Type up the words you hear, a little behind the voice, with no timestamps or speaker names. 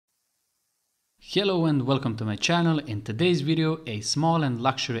Hello and welcome to my channel. In today's video, a small and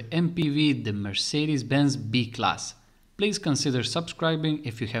luxury MPV, the Mercedes-Benz B-Class. Please consider subscribing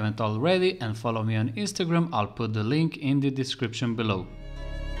if you haven't already and follow me on Instagram. I'll put the link in the description below.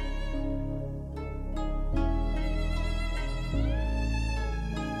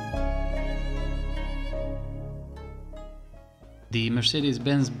 The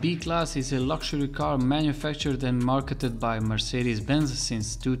Mercedes-Benz B-Class is a luxury car manufactured and marketed by Mercedes-Benz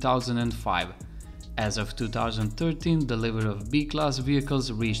since 2005. As of 2013, the delivery of B-Class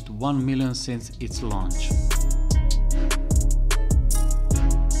vehicles reached 1 million since its launch.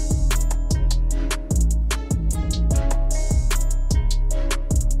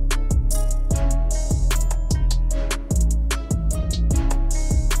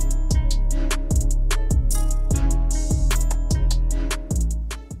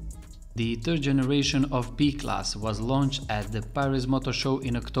 The third generation of B-Class was launched at the Paris Motor Show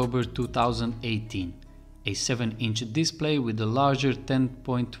in October 2018. A 7-inch display with a larger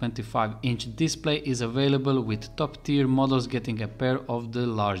 10.25-inch display is available, with top-tier models getting a pair of the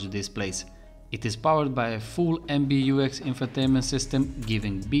large displays. It is powered by a full MBUX infotainment system,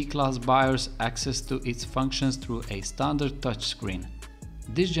 giving B-Class buyers access to its functions through a standard touchscreen.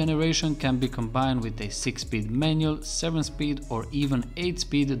 This generation can be combined with a 6-speed manual, 7-speed or even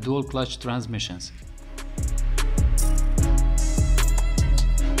 8-speed dual-clutch transmissions.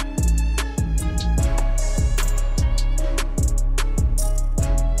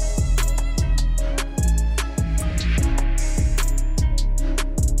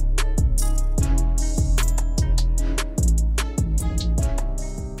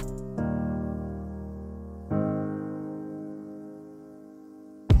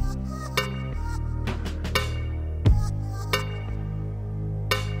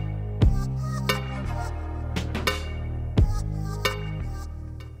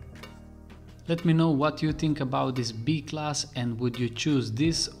 Let me know what you think about this B-Class, and would you choose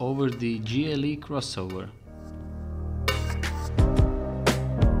this over the GLE crossover?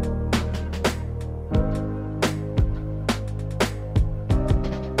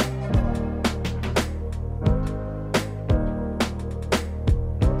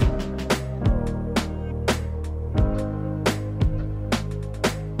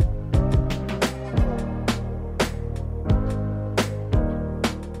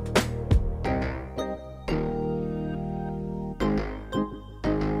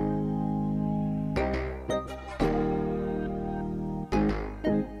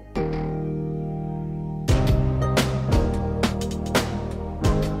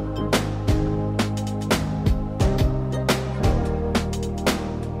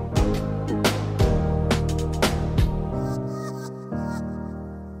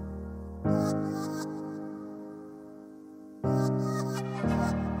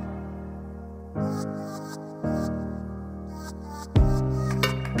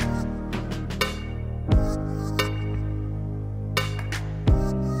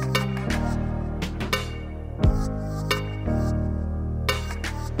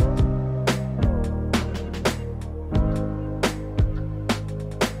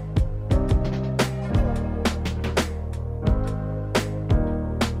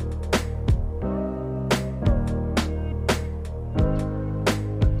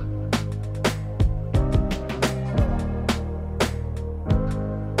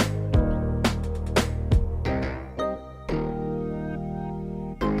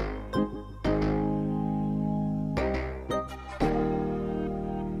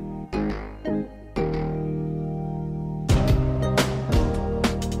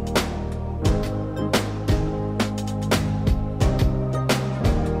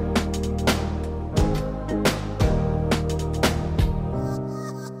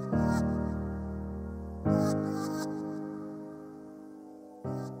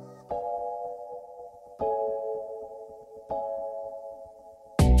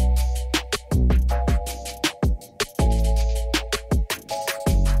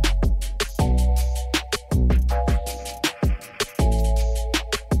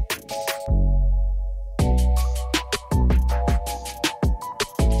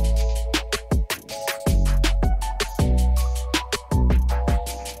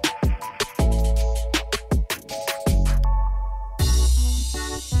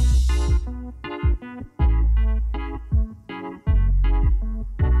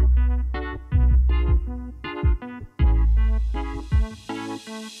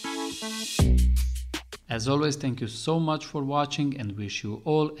 As always, thank you so much for watching and wish you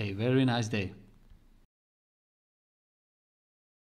all a very nice day.